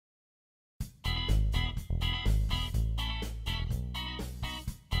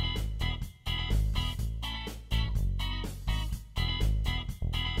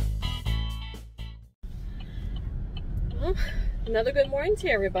Well, another good morning to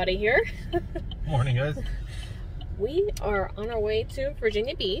everybody here. Morning, guys. We are on our way to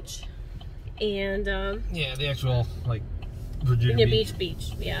Virginia Beach, and yeah, the actual like Virginia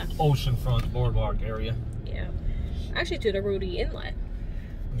Beach, yeah, oceanfront boardwalk area. Yeah, actually to the Rudee Inlet.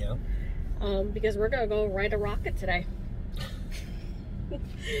 Yeah. Because we're gonna go ride a rocket today.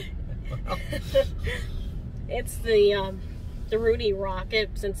 It's the Rudee Rocket,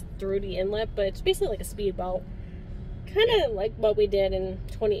 since the Rudee Inlet, but it's basically like a speedboat, kind of like what we did in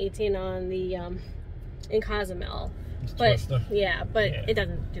 2018 on the in Cozumel. But yeah, but it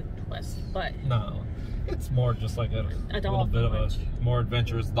doesn't do twists. But no, it's more just like a little bit of a more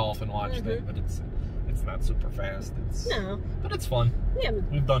adventurous dolphin watch thing. But it's not super fast. But it's fun. Yeah,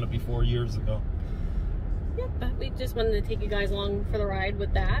 we've done it before years ago. Yeah, but we just wanted to take you guys along for the ride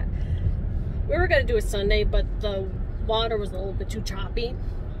with that. We were gonna do it Sunday, but the water was a little bit too choppy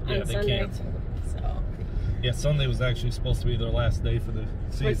on Sunday. Canceled. So yeah, Sunday was actually supposed to be their last day for the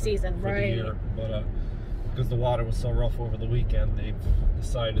season, for the year, but because the water was so rough over the weekend, they've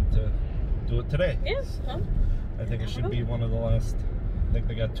decided to do it today. Yes. So I think it should be one of the last. I think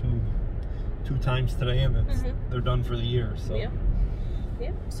they got two times today, and they're done for the year. So yeah.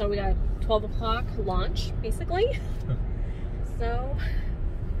 So we got 12 o'clock launch, basically. So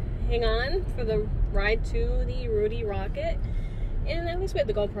hang on for the ride to the Rudee Rocket, and at least we have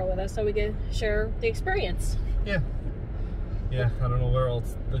the GoPro with us so we can share the experience. Yeah, I don't know where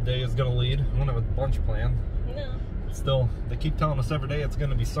else the day is gonna lead. I don't have a bunch planned. No. Still, they keep telling us every day it's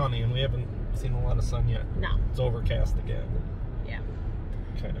gonna be sunny, and we haven't seen a lot of sun yet. No. It's overcast again. Yeah.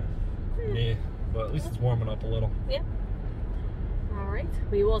 Kind of. Yeah, but at least it's warming up a little. Yeah. All right,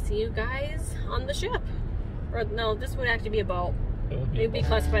 we will see you guys on the ship. Or no, this would actually be a boat. It would be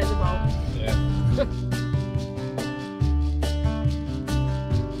classified as a boat. Yeah.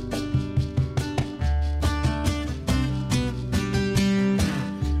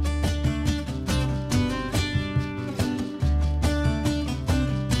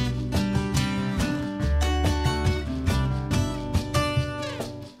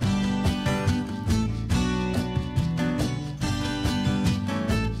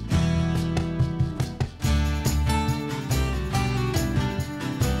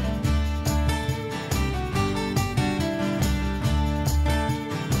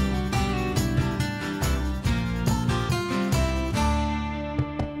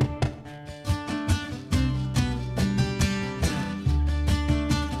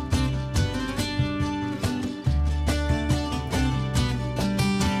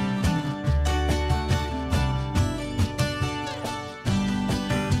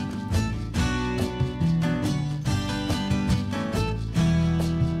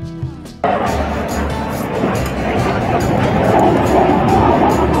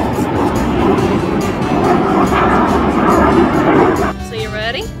 So you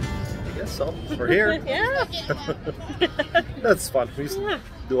ready? I guess so. We're here. Yeah. That's fun. We used to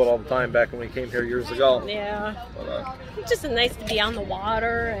do it all the time back when we came here years ago. Yeah. But, it's just nice to be on the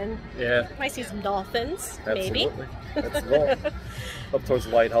water, and might see some dolphins. Absolutely. Maybe. That's the goal. Up towards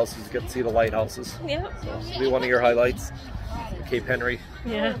the lighthouses, you get to see the lighthouses. Yeah. So it'll be one of your highlights. Cape Henry.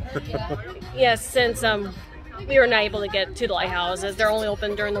 Yeah. Yes, since we were not able to get to the lighthouses. They're only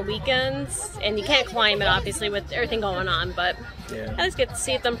open during the weekends, and you can't climb it, obviously, with everything going on, but I just get to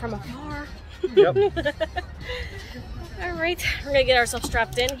see them from afar. Yep. All right, we're gonna get ourselves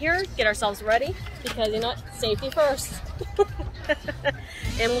strapped in here, get ourselves ready, because you know what, safety first.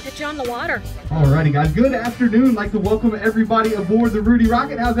 And we'll get you on the water. Alrighty, guys. Good afternoon. I'd like to welcome everybody aboard the Rudee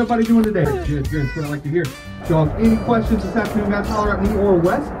Rocket. How's everybody doing today? Good. That's what I like to hear. So, if any questions this afternoon, guys, holler at me or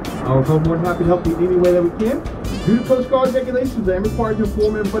Wes. We're both more than happy to help you any way that we can. Due to Coast Guard regulations, I am required to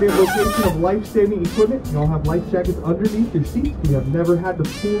inform everybody of location of life-saving equipment. You all have life jackets underneath your seats. We have never had to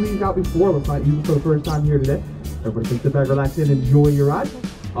pull these out before. Let's not use them for the first time here today. Everybody can sit back, relax, and enjoy your ride.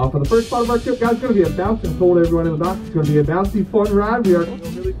 For the first part of our trip, guys, it's going to be a bounce. I told everyone in the dock it's going to be a bouncy, fun ride. We are going to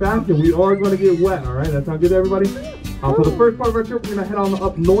go really fast, and we are going to get wet, all right? That sound good to everybody? For the first part of our trip, we're going to head on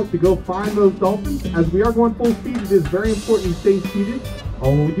up north to go find those dolphins. As we are going full speed, it is very important you stay seated.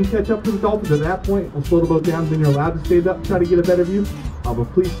 When we do catch up to the dolphins, at that point, we'll slow the boat down, then you're allowed to stay up, try to get a better view. But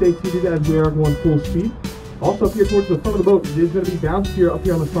please stay seated as we are going full speed. Also up here towards the front of the boat, it is going to be bouncier up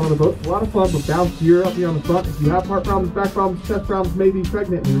here on the front of the boat. A lot of fun, but bouncier up here on the front. If you have heart problems, back problems, chest problems, maybe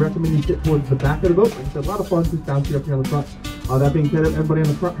pregnant, we recommend you sit towards the back of the boat. Like I said, a lot of fun, just bouncier up here on the front. That being said, everybody on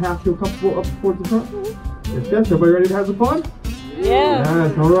the front half feel comfortable up towards the front? Yes, everybody ready to have some fun? Yeah.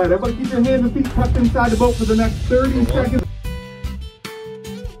 Yes, all right. Everybody keep your hands and feet tucked inside the boat for the next 30 seconds.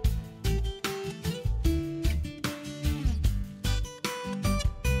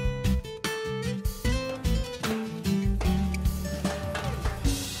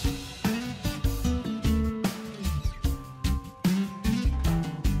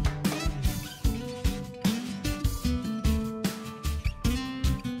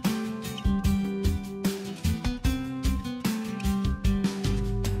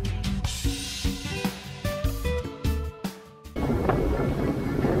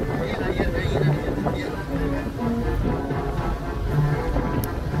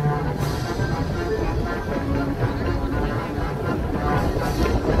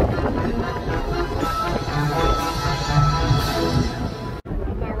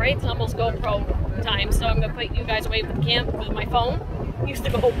 so I'm gonna put you guys away with the camp with my phone. Use the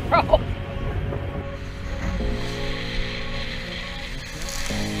GoPro.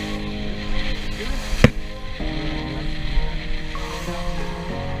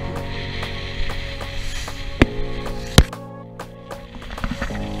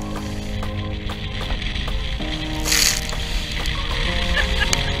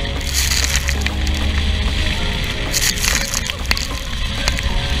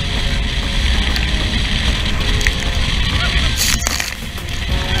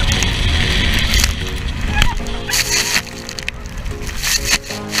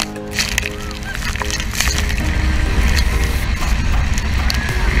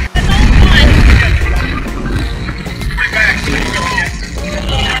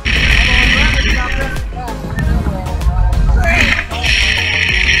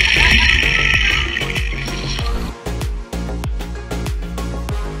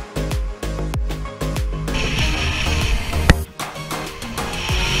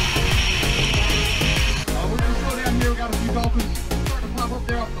 Dolphins starting to pop up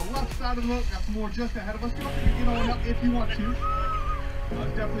there off the left side of the boat. Got some more just ahead of us. Feel free to get on up if you want to.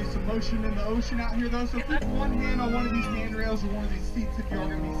 There's definitely some motion in the ocean out here though, so keep one hand on one of these handrails or one of these seats if you are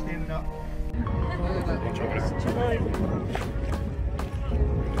going to be standing up.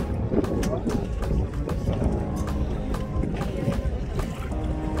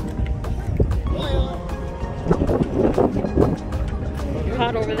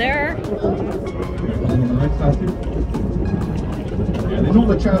 Hot over there. On the right side too. Yeah, they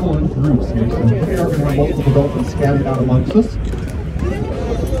normally travel in groups here, so we are going to have multiple dolphins scattered out amongst us.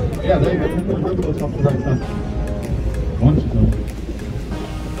 Yeah, there you go. We're going to go off the right side. Bunch of them.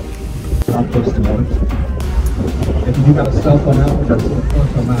 Not close to water. If you do got a cell phone out, which that's the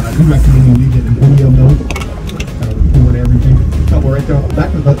first time out, I do recommend you leave it in video mode. Record everything. Couple right there off the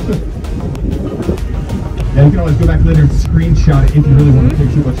back of the boat. Yeah, you can always go back later and screenshot it if you really want to take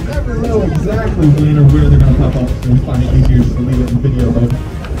too much. You never know exactly when or where they're going to pop up, so we find it easier just to leave it in video mode.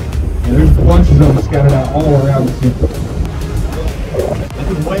 Yeah, there's bunches of them scattered out all around us here. They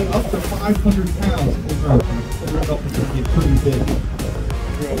can weigh up to 500 pounds. They're going to get pretty big.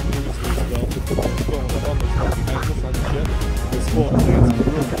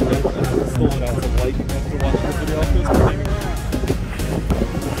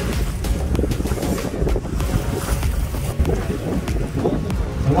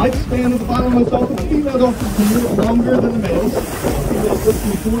 The lifespan of the bottlenose dolphin, the female dolphins can live longer than the males. Females live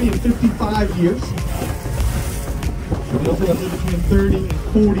between 40 and 55 years. The males live between 30 and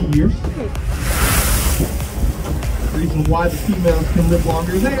 40 years. The reason why the females can live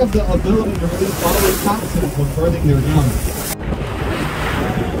longer is they have the ability to release bodily toxins when birthing their young.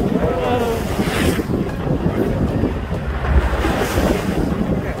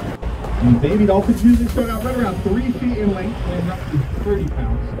 And baby dolphins usually start out right around 3 feet in length, weighing roughly 30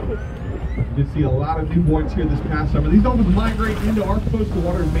 pounds. You did see a lot of newborns here this past summer. These dolphins migrate into our coastal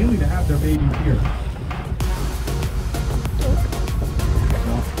waters mainly to have their babies here.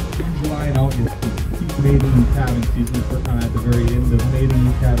 June, July, and August is peak mating and calving season. We're kind of at the very end of mating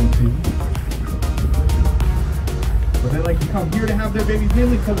and calving season. But they like to come here to have their babies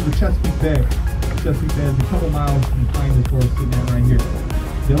mainly because of the Chesapeake Bay. Chesapeake Bay is a couple miles behind us where we're sitting at right here.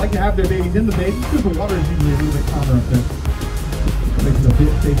 They like to have their babies in the bay just because the water is usually a little bit calmer up there. It makes it a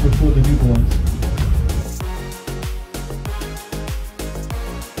bit safer for the newborns.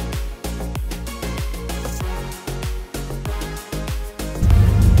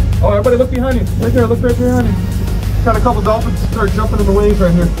 Oh, everybody look behind you. Right there, look right behind you. Got a couple dolphins start jumping in the waves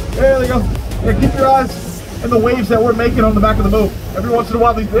right here. There they go. Yeah, keep your eyes in the waves that we're making on the back of the boat. Every once in a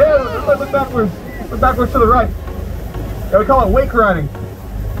while, these, yeah, everybody look backwards. Look backwards to the right. Yeah, we call it wake riding.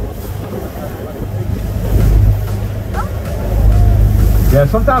 Yeah,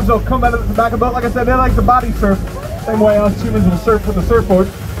 sometimes they'll come out of the back of the boat. Like I said, they like to body surf. Same way us humans will surf with the surfboard.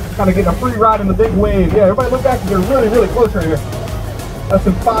 Kind of getting a free ride in the big wave. Yeah, everybody look back. They're really, really close right here. Less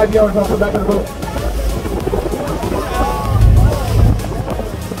than 5 yards off the back of the boat.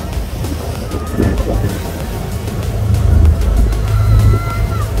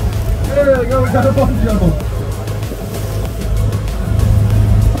 There they go. We got a bunch of them.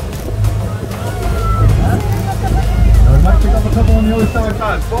 Might pick up a couple on the other side.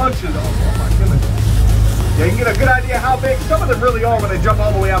 Bunches of them. Oh my goodness. Yeah, you can get a good idea how big some of them really are when they jump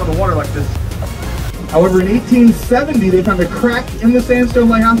all the way out of the water like this. However, in 1870, they found a crack in the sandstone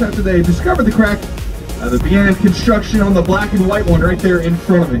lighthouse. After they discovered the crack, they began construction on the black and white one right there in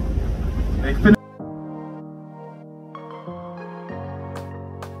front of me. They finished.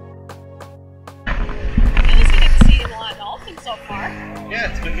 You guys get to see a lot of dolphins so far. Yeah,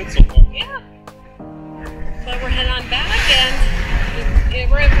 it's been good so far. Yeah. But we're heading on back,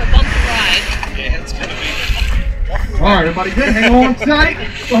 and we're in for a bumpy ride. Yeah, it's gonna be. All right, everybody good? Hang on tight.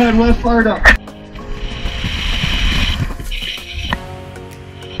 Go ahead, Wes, fire it up.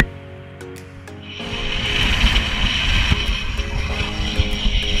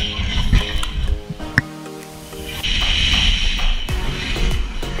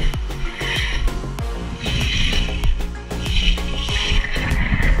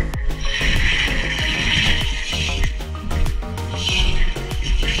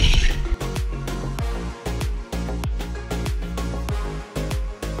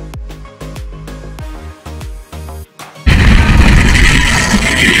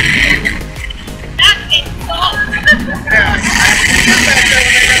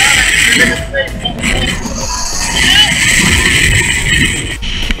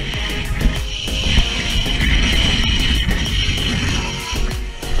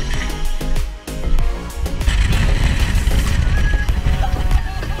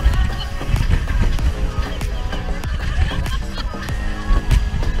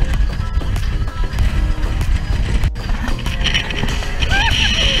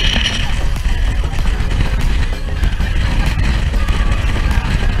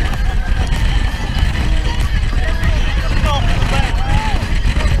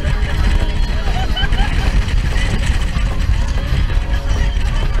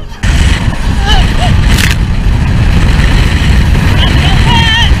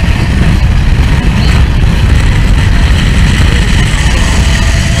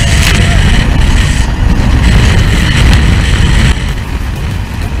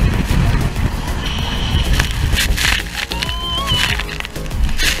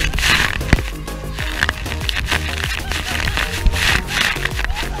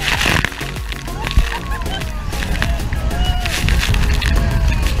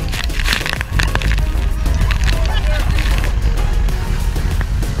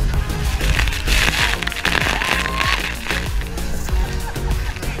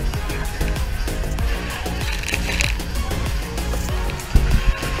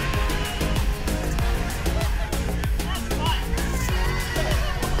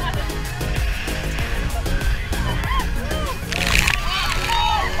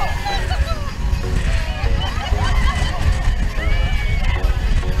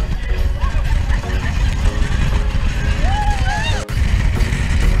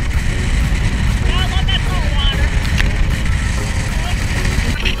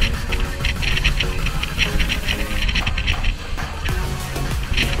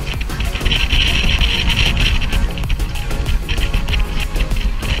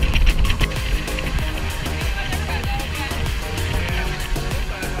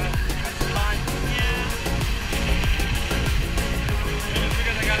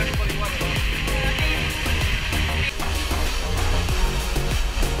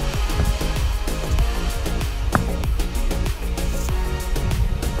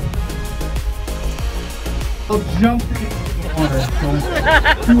 Jumped into the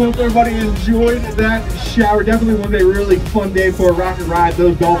water. So we hope everybody enjoyed that shower. Definitely was a really fun day for a rocket ride.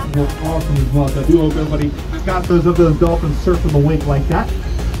 Those dolphins were awesome as well. So I do hope everybody got those dolphins surfing the wake like that.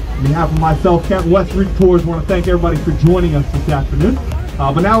 On behalf of myself, Captain Wes, Rudee Tours, want to thank everybody for joining us this afternoon.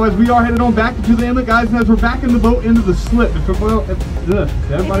 But now as we are headed on back into the inlet, guys, and as we're back in the boat into the slip,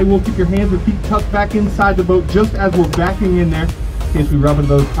 everybody will keep your hands and feet tucked back inside the boat just as we're backing in there, in case we rub into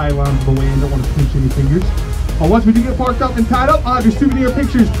those tie lines of the way and don't want to pinch any fingers. Once we do get parked up and tied up, I'll have your souvenir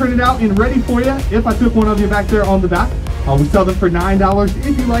pictures printed out and ready for you. If I took one of you back there on the dock, we sell them for $9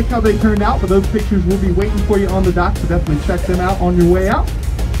 if you like how they turned out, but those pictures will be waiting for you on the dock, so definitely check them out on your way out.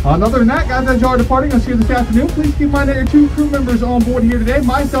 Other than that, guys, as you are departing us here this afternoon, please keep in mind that your 2 crew members on board here today,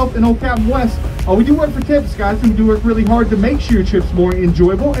 myself and old Captain Wes. We do work for tips, guys, and we do work really hard to make sure your trip's more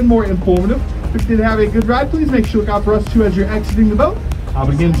enjoyable and more informative. If you did have a good ride, please make sure you look out for us too as you're exiting the boat.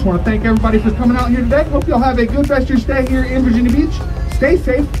 But again, just want to thank everybody for coming out here today. Hope y'all have a good rest of your stay here in Virginia Beach. Stay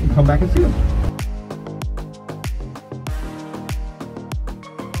safe and come back and see us.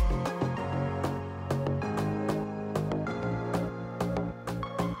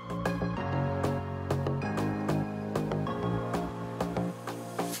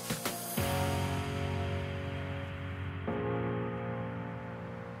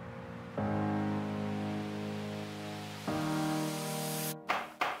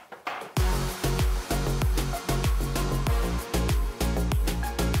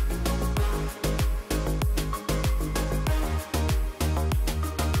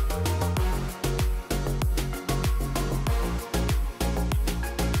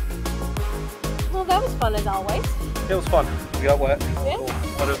 Well, that was fun as always. It was fun. We got wet. Yeah. A little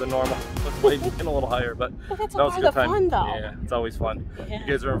wetter than normal. With wave being a little higher, but that's that was a good time. Fun, though. Yeah, it's always fun. Yeah.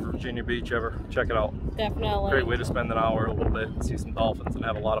 You guys are in Virginia Beach ever? Check it out. Definitely. Great way to spend an hour a little bit and see some dolphins and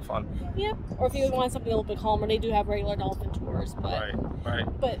have a lot of fun. Yep. Or if you want something a little bit calmer, they do have regular dolphin tours. But, right.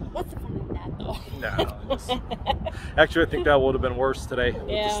 But what's the fun in that, though? No. Actually, I think that would have been worse today with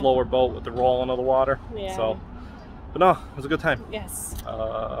the slower boat with the rolling of the water. Yeah. So, but no, it was a good time. Yes.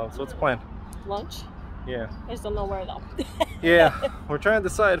 So what's the plan? Lunch? Yeah. I just don't know where though. Yeah, we're trying to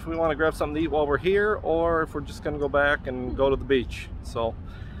decide if we want to grab something to eat while we're here or if we're just going to go back and go to the beach. So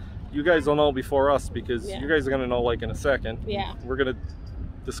you guys will know before us because you guys are going to know like in a second. Yeah. We're going to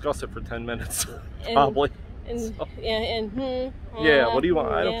discuss it for 10 minutes probably. Yeah, what do you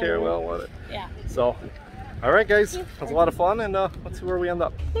want? I don't care. Well, what? Yeah. So, all right, guys, it was a lot of fun, and let's see where we end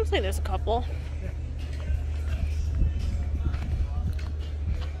up. Looks like there's a couple.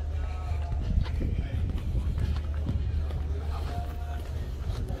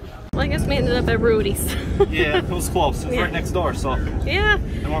 Well, I guess we ended up at Rudee's. Yeah, it was close. It's right next door, so. Yeah.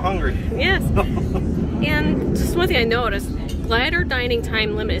 And we're hungry. Yes. And just one thing I noticed, glider dining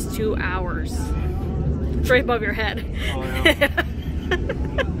time limit is 2 hours. It's right above your head. Oh, yeah.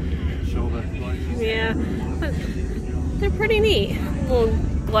 Yeah. But they're pretty neat. Little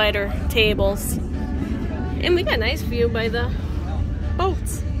glider tables. And we got a nice view by the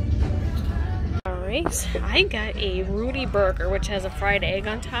boats. Alright, I got a Rudee burger, which has a fried egg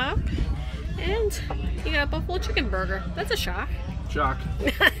on top. And you got a buffalo chicken burger. That's a shock. Shock.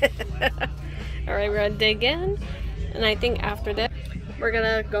 Alright, we're gonna dig in. And I think after that, we're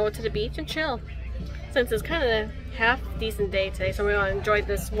gonna go to the beach and chill. Since it's kind of a half decent day today, so we want to enjoy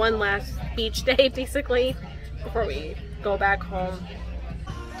this one last beach day, basically, before we go back home.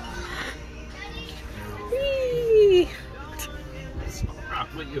 Whee!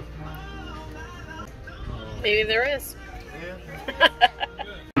 With you. Maybe there is. Yeah.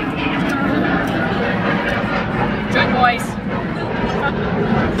 Drink, boys.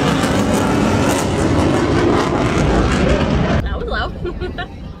 That was loud.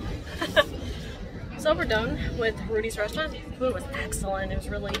 So we're done with Rudee's restaurant. Food was excellent. It was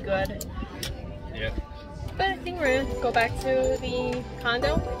really good. Yeah. But I think we're gonna go back to the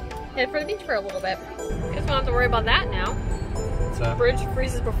condo, head for the beach for a little bit. Guess we don't have to worry about that now. What's that? Bridge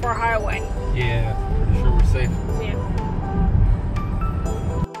freezes before highway. Yeah, pretty sure we're safe. Yeah.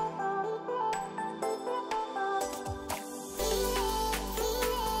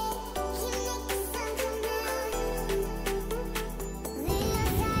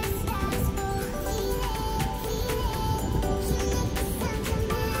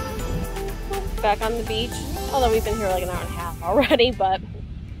 Back on the beach, although we've been here like an hour and a half already, but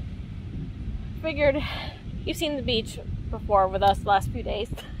figured you've seen the beach before with us the last few days.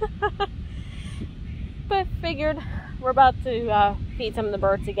 But figured we're about to feed some of the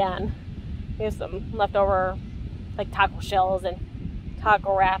birds again. We have some leftover like taco shells and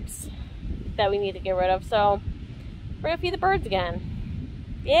taco wraps that we need to get rid of, so we're gonna feed the birds again.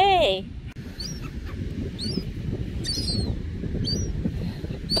 Yay!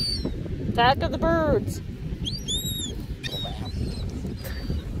 Attack of the birds.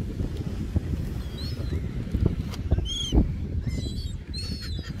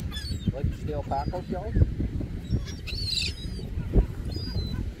 Like stale taco shells?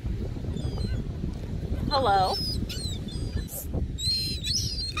 Hello.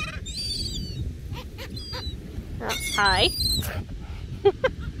 Oh, hi.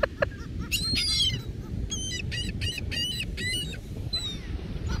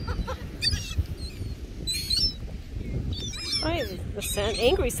 The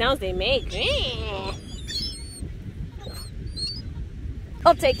angry sounds they make.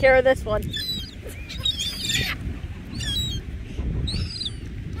 I'll take care of this one.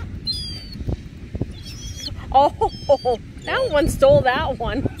 Oh, that one stole that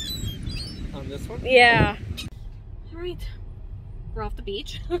one. On this one? Yeah. Alright, we're off the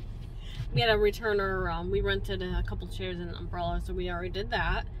beach. We had to return our, we rented a couple chairs and an umbrella, so we already did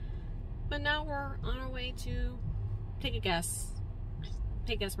that. But now we're on our way to take a guess.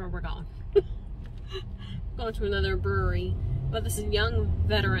 Take a guess where we're going. Going to another brewery, but this is Young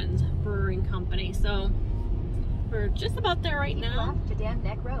Veterans Brewing Company, so we're just about there right now. Left to Dam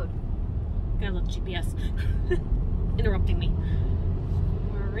Neck Road. Got a little GPS interrupting me.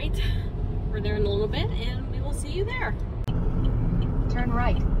 Alright, we're there in a little bit and we will see you there. Turn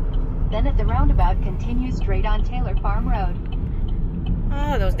right. Then at the roundabout, continue straight on Taylor Farm Road.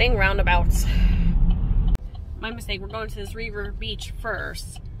 Oh, those dang roundabouts. My mistake, we're going to this Reaver beach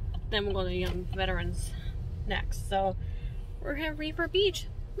first. Then we'll go to Young Veterans next. So we're at Reaver Beach.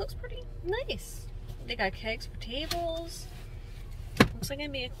 Looks pretty nice. They got kegs for tables. Looks like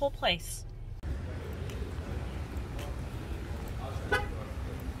it'd be a cool place.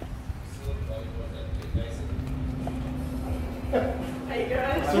 Hey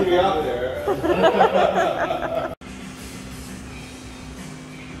guys. See me out there.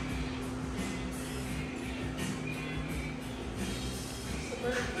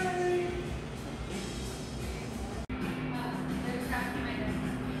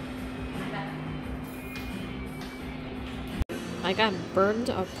 I got Bird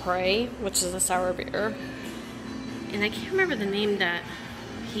of Prey, which is a sour beer. And I can't remember the name that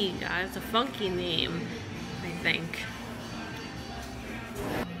he got. It's a funky name, I think.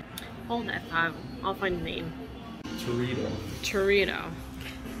 Hold that thought. I'll find the name. Chorito.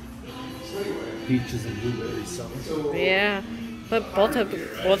 Peaches and blueberries, so. Yeah, but both are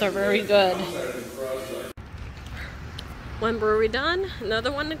very good. One brewery done,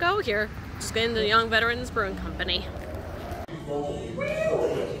 another one to go here. Just getting the Young Veterans Brewing Company.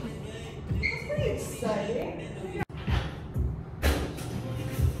 Really? That's pretty exciting.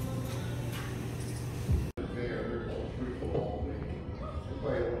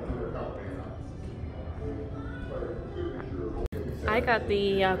 I got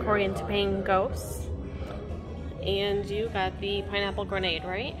the Korean Topang Ghost, and you got the Pineapple Grenade,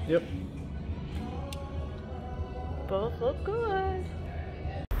 right? Yep. Both look good.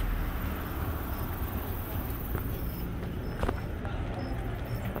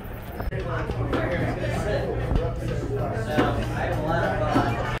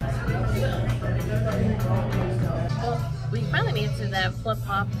 Well, we finally made it to that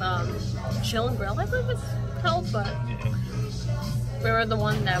flip-flop chill and grill, I believe it's called, but we were the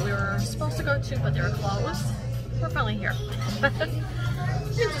one that we were supposed to go to, but they were closed. We're finally here.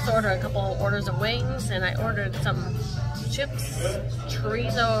 We just ordered a couple orders of wings, and I ordered some chips,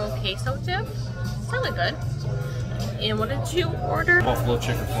 chorizo queso dip. Sounded good. And what did you order? Buffalo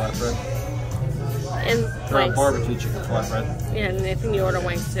chicken flatbread. And wings. Barbecue chicken flatbread. Yeah, and I think you order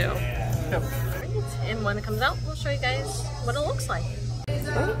wings too. Yep. And when it comes out, we'll show you guys what it looks like.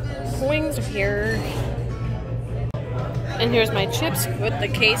 Oh, wings are here. And here's my chips with the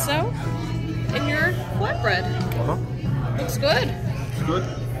queso and your flatbread. Looks good. It's good.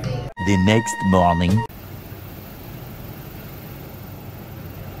 The next morning.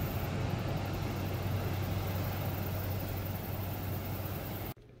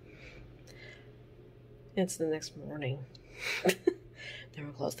 It's the next morning. They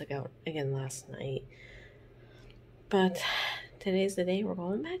were closed again last night. But today's the day we're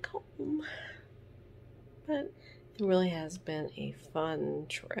going back home. But it really has been a fun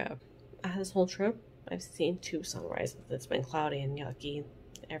trip. This whole trip, I've seen 2 sunrises. It's been cloudy and yucky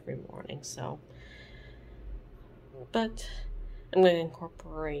every morning, so. But I'm going to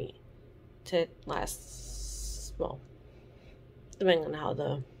incorporate to depending on how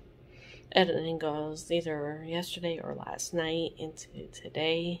the editing goes, either yesterday or last night into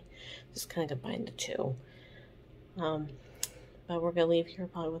today. Just kind of combine the 2. But we're going to leave here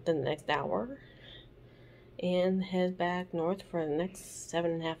probably within the next hour and head back north for the next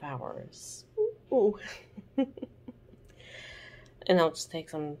 7.5 hours. Ooh. And I'll just take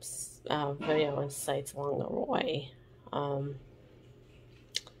some video and sights along the way.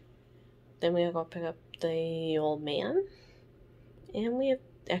 Then we'll go pick up the old man, and we have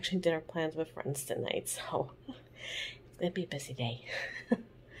actually dinner plans with friends tonight, so it's gonna be a busy day. But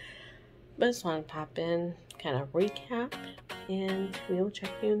I just want to pop in, kind of recap, and we will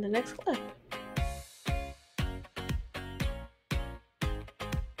check you in the next clip.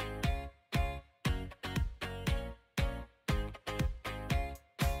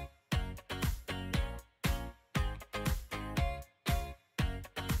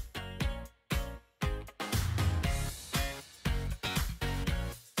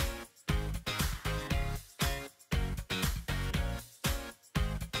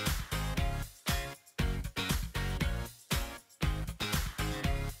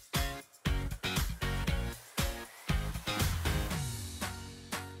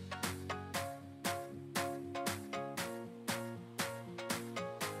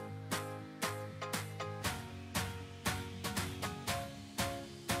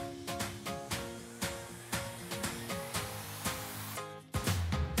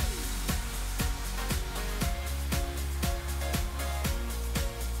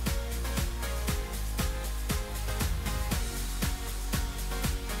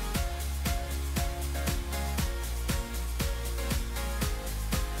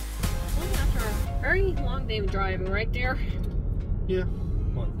 Very long day of driving, right there? Yeah.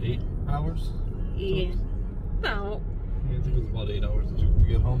 What, 8 hours? Yeah. About. Yeah, I think it was about 8 hours it took to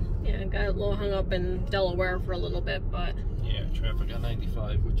get home. Yeah, got little hung up in Delaware for a little bit, but yeah, traffic on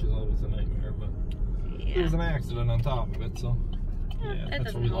 95, which is always a nightmare. But yeah, there was an accident on top of it, so yeah,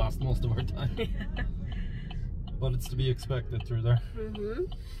 that's where we lost most of our time. But it's to be expected through there.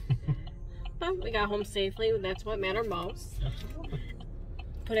 But we got home safely. That's what mattered most.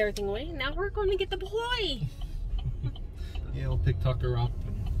 Put everything away. Now we're going to get the boy. Yeah, we'll pick Tucker up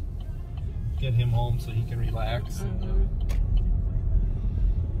and get him home so he can relax. And,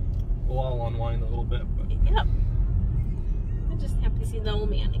 we'll all unwind a little bit. But yep. I'm just happy to see the old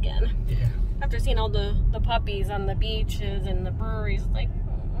man again. Yeah. After seeing all the puppies on the beaches and the breweries, like,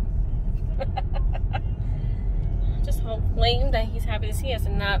 just lame that he's happy to see us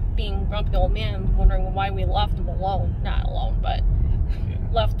and not being grumpy old man wondering why we left him alone. Not alone, but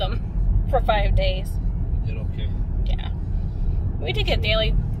left him for 5 days. We did okay. Yeah. We did get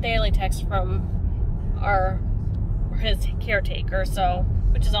daily text from his caretaker, so,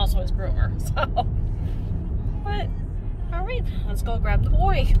 which is also his groomer. So, but all right, let's go grab the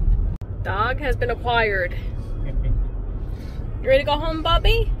boy. Dog has been acquired. You ready to go home,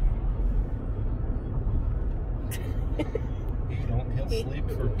 Bubby? He'll sleep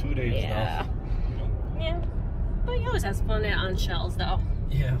for 2 days now. Yeah. But he always has fun on shells, though.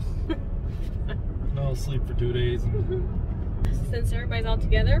 Yeah. No, he'll sleep for 2 days. Since everybody's all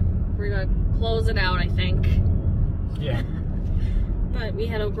together, we're gonna close it out, I think. Yeah. But we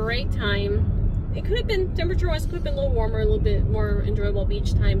had a great time. It could have been, temperature-wise, could have been a little warmer, a little bit more enjoyable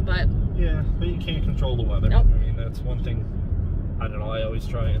beach time, but... Yeah, but you can't control the weather. Nope. I mean, that's one thing, I don't know, I always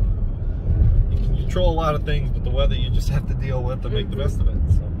try and... You can control a lot of things, but the weather you just have to deal with to make the best of it.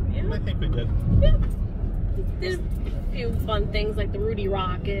 So, yeah. I think we did. Yeah. There's a few fun things like the Rudee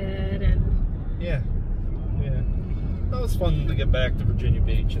Rocket and... Yeah. Yeah. That was fun to get back to Virginia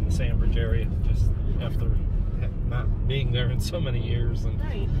Beach and the Sandbridge area, just after not being there in so many years. And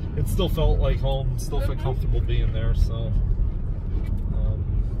it still felt like home, still felt comfortable being there, so...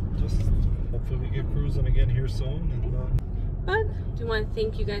 just hopefully we get cruising again here soon. And, but I do want to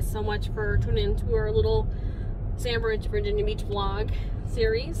thank you guys so much for tuning into our little Sandbridge, Virginia Beach vlog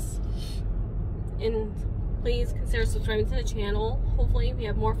series. And please consider subscribing to the channel. Hopefully we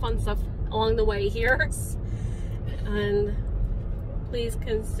have more fun stuff along the way here. And please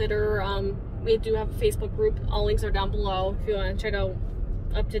consider, we do have a Facebook group. All links are down below if you want to check out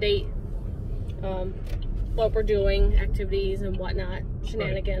up-to-date what we're doing, activities and whatnot,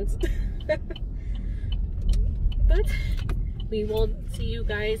 shenanigans. But we will see you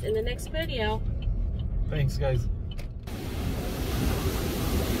guys in the next video. Thanks, guys.